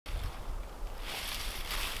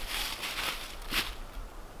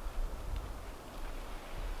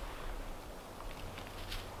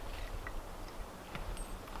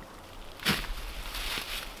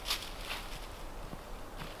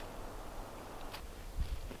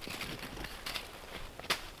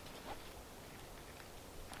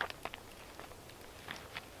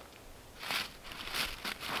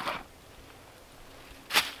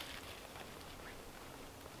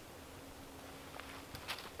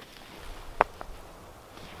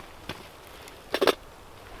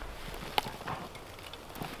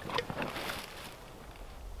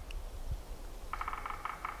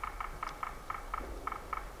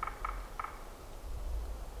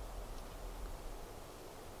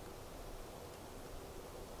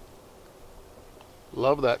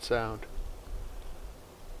Love that sound.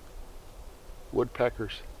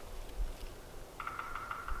 Woodpeckers.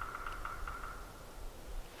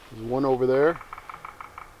 There's one over there,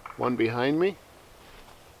 one behind me.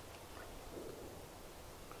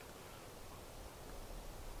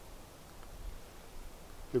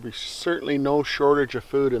 There'll be certainly no shortage of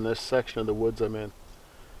food in this section of the woods I'm in.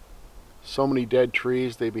 So many dead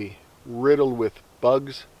trees, they be riddled with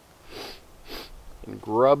bugs and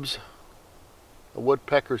grubs. A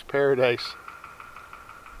woodpecker's paradise.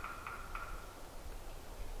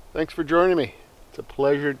 Thanks for joining me. It's a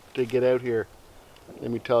pleasure to get out here.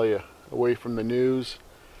 Let me tell you, away from the news,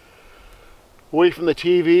 away from the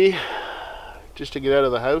TV, just to get out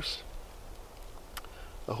of the house.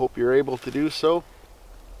 I hope you're able to do so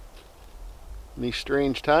in these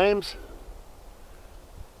strange times.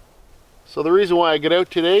 So the reason why I get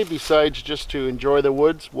out today, besides just to enjoy the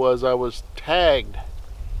woods, was I was tagged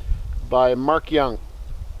by Mark Young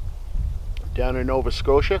down in Nova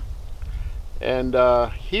Scotia, and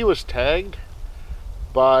he was tagged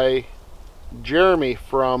by Jeremy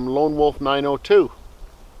from Lonewolf 902,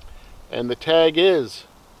 and the tag is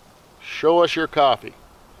 "Show us your coffee."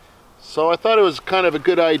 So I thought it was kind of a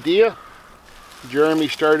good idea. Jeremy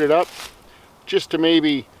started up just to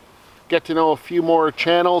maybe get to know a few more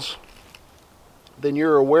channels than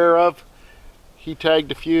you're aware of. He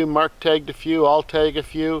tagged a few, Mark tagged a few, I'll tag a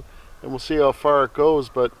few, and we'll see how far it goes.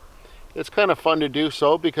 But it's kind of fun to do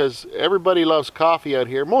so because everybody loves coffee out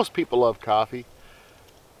here. Most people love coffee.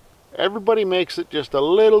 Everybody makes it just a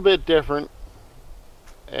little bit different,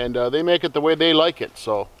 and they make it the way they like it,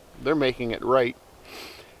 so they're making it right.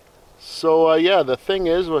 So yeah, the thing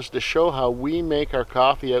was to show how we make our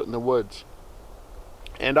coffee out in the woods.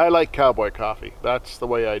 And I like Cowboy coffee. That's the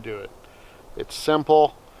way I do it. It's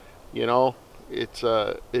simple, you know, it's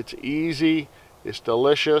easy, it's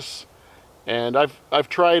delicious, and I've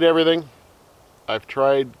tried everything. I've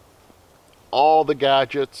tried all the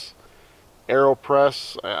gadgets.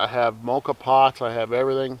 AeroPress, I have mocha pots, I have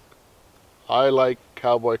everything. I like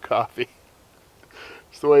Cowboy coffee.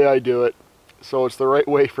 It's the way I do it. So it's the right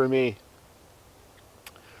way for me.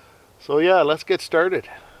 So yeah, let's get started.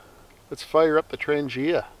 Let's fire up the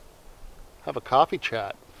Trangia. Have a coffee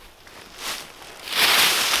chat.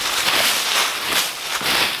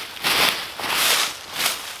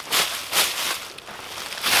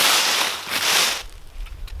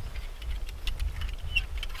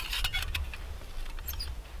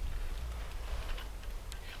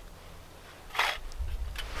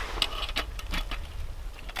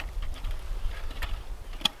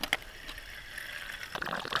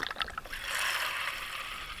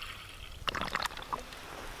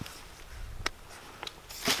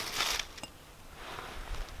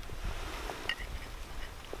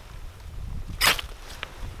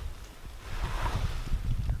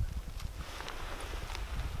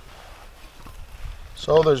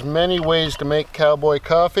 So there's many ways to make Cowboy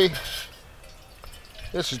coffee.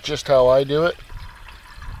 This is just how I do it.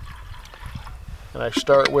 And I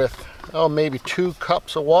start with, maybe 2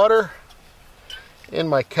 cups of water in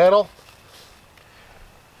my kettle.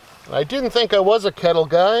 And I didn't think I was a kettle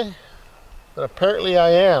guy, but apparently I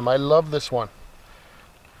am. I love this one.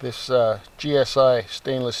 This GSI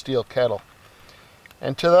stainless steel kettle.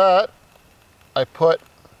 And to that, I put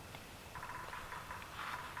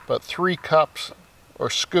about 3 cups, or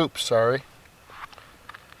scoops, sorry,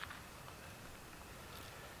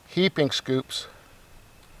 heaping scoops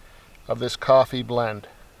of this coffee blend.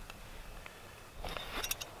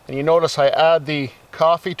 And you notice I add the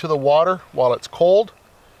coffee to the water while it's cold.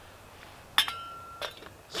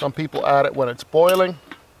 Some people add it when it's boiling.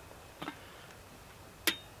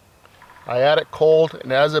 I add it cold,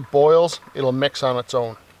 and as it boils, it'll mix on its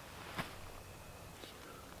own.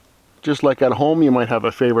 Just like at home, you might have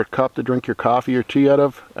a favorite cup to drink your coffee or tea out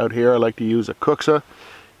of. Out here, I like to use a Cooksa.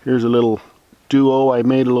 Here's a little duo I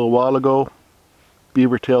made a little while ago.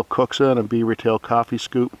 Beavertail Cooksa and a Beavertail coffee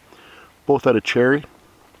scoop. Both out of cherry.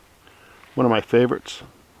 One of my favorites.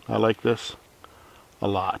 I like this a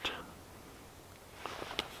lot.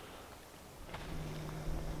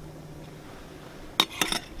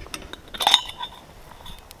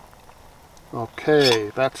 Okay,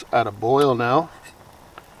 that's at a boil now.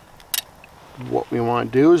 What we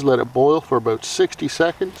want to do is let it boil for about 60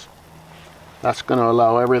 seconds. That's going to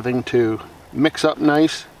allow everything to mix up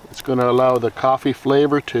nice. It's going to allow the coffee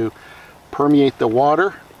flavor to permeate the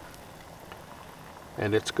water,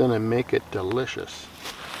 and it's going to make it delicious.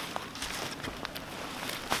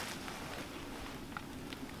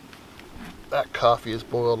 That coffee is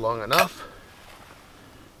boiled long enough.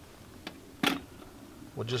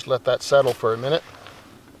 We'll just let that settle for a minute.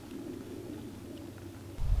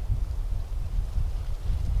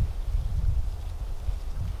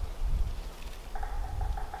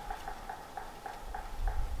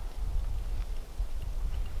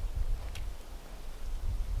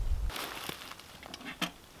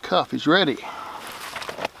 Coffee's ready.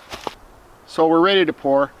 So we're ready to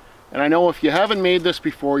pour, and I know if you haven't made this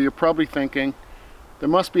before, you're probably thinking there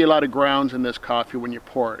must be a lot of grounds in this coffee when you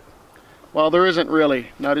pour it. Well, there isn't really,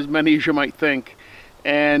 not as many as you might think,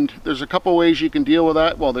 and there's a couple ways you can deal with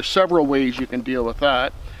that. Well, there's several ways you can deal with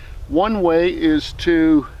that. One way is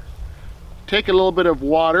to take a little bit of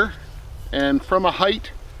water and from a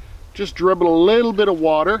height just dribble a little bit of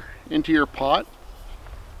water into your pot,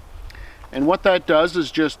 and what that does is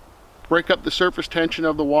just break up the surface tension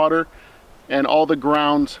of the water, and all the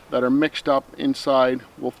grounds that are mixed up inside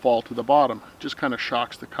will fall to the bottom. It just kind of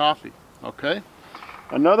shocks the coffee. Okay,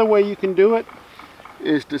 another way you can do it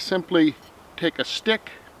is to simply take a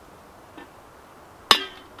stick,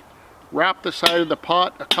 wrap the side of the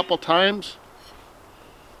pot a couple times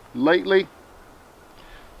lightly.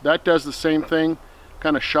 That does the same thing,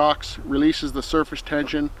 kind of shocks, releases the surface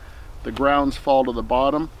tension, the grounds fall to the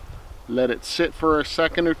bottom. Let it sit for a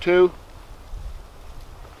second or two,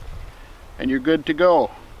 and you're good to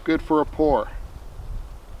go. Good for a pour.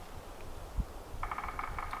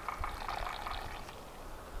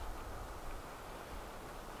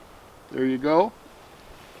 There you go.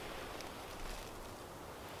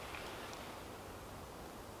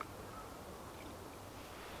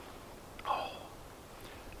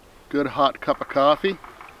 Good hot cup of coffee.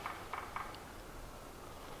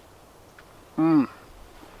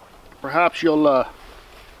 Perhaps you'll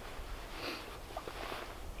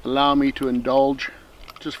allow me to indulge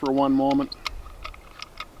just for one moment.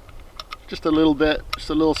 Just a little bit, just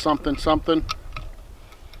a little something something.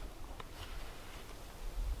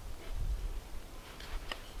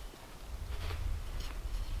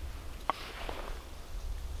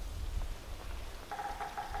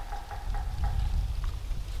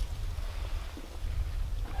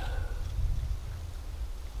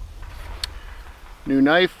 New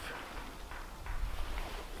knife.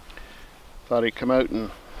 Thought I'd come out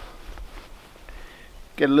and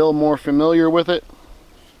get a little more familiar with it.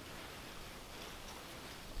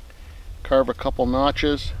 Carve a couple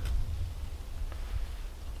notches.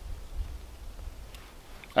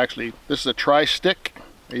 Actually, this is a tri-stick.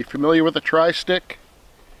 Are you familiar with a tri-stick?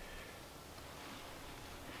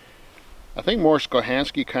 I think Morris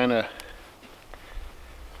Kohansky kind of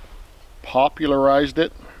popularized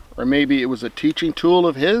it, or maybe it was a teaching tool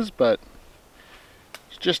of his, but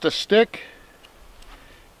it's just a stick.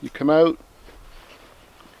 You come out,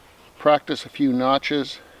 practice a few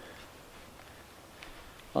notches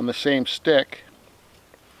on the same stick.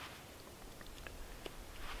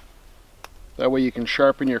 That way you can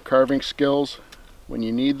sharpen your carving skills when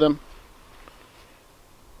you need them,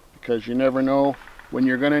 because you never know when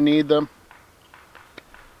you're going to need them.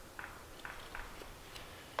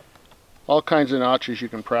 All kinds of notches you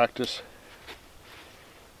can practice.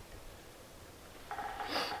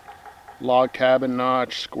 Log cabin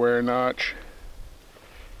notch, square notch.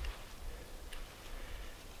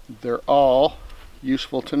 They're all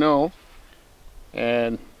useful to know,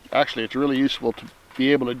 and actually it's really useful to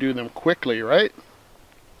be able to do them quickly, right?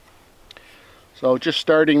 So just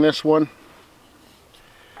starting this one.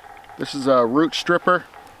 This is a root stripper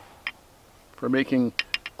for making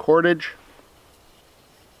cordage.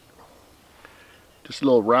 Just a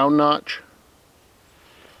little round notch,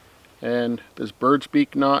 and this bird's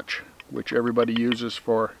beak notch, which everybody uses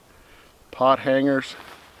for pot hangers.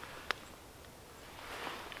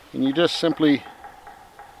 And you just simply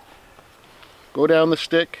go down the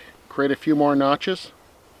stick, create a few more notches.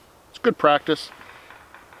 It's good practice.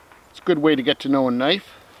 It's a good way to get to know a knife.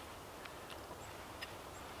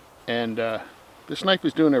 And this knife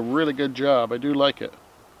is doing a really good job. I do like it.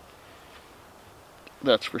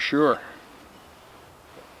 That's for sure.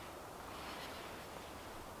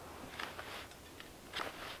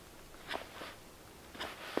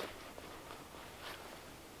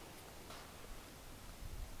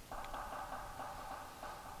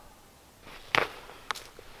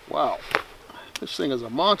 Wow, this thing is a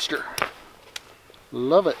monster.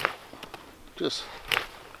 Love it. Just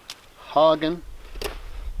hogging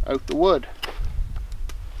out the wood.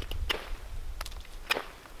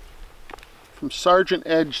 From Sargent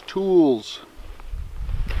Edged Tools,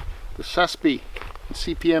 the Cespi and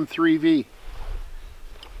CPM 3V.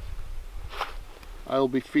 I will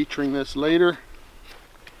be featuring this later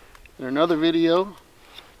in another video,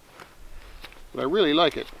 but I really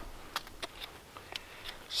like it.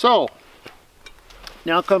 So,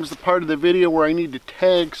 now comes the part of the video where I need to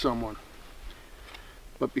tag someone.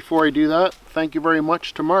 But before I do that, thank you very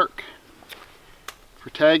much to Mark for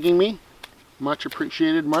tagging me. Much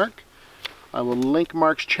appreciated, Mark. I will link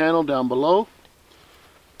Mark's channel down below.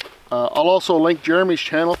 I'll also link Jeremy's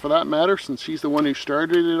channel for that matter, since he's the one who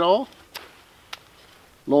started it all.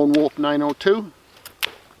 Lonewolf 902.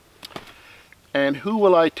 And who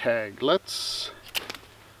will I tag? Let's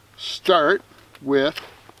start with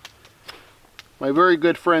my very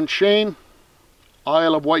good friend Shane,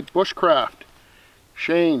 Isle of Wight Bushcraft.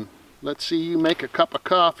 Shane, let's see you make a cup of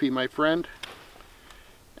coffee, my friend.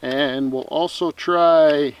 And we'll also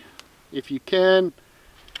try, if you can,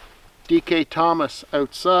 DK Thomas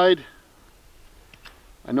outside.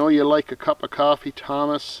 I know you like a cup of coffee,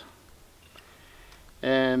 Thomas.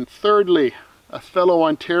 And thirdly, a fellow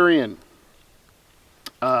Ontarian,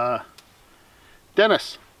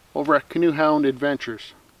 Dennis, over at Canoehound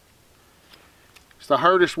Adventures. He's the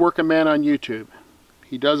hardest working man on YouTube.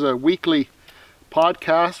 He does a weekly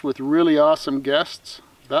podcast with really awesome guests.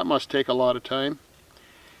 That must take a lot of time.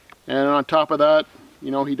 And on top of that,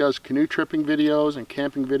 you know, he does canoe tripping videos and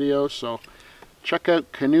camping videos, so check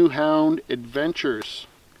out Canoehound Adventures.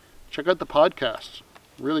 Check out the podcast.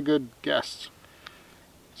 Really good guests.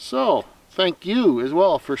 So, thank you as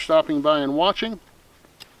well for stopping by and watching.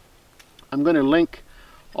 I'm going to link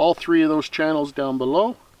all three of those channels down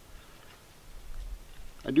below.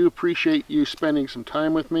 I do appreciate you spending some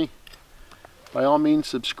time with me. By all means,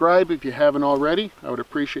 subscribe if you haven't already. I would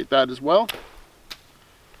appreciate that as well.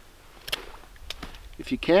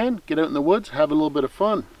 If you can, get out in the woods, have a little bit of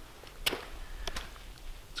fun.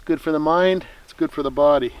 It's good for the mind, it's good for the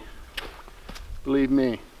body. Believe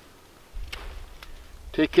me.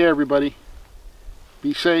 Take care, everybody.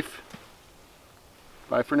 Be safe.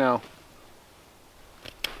 Bye for now.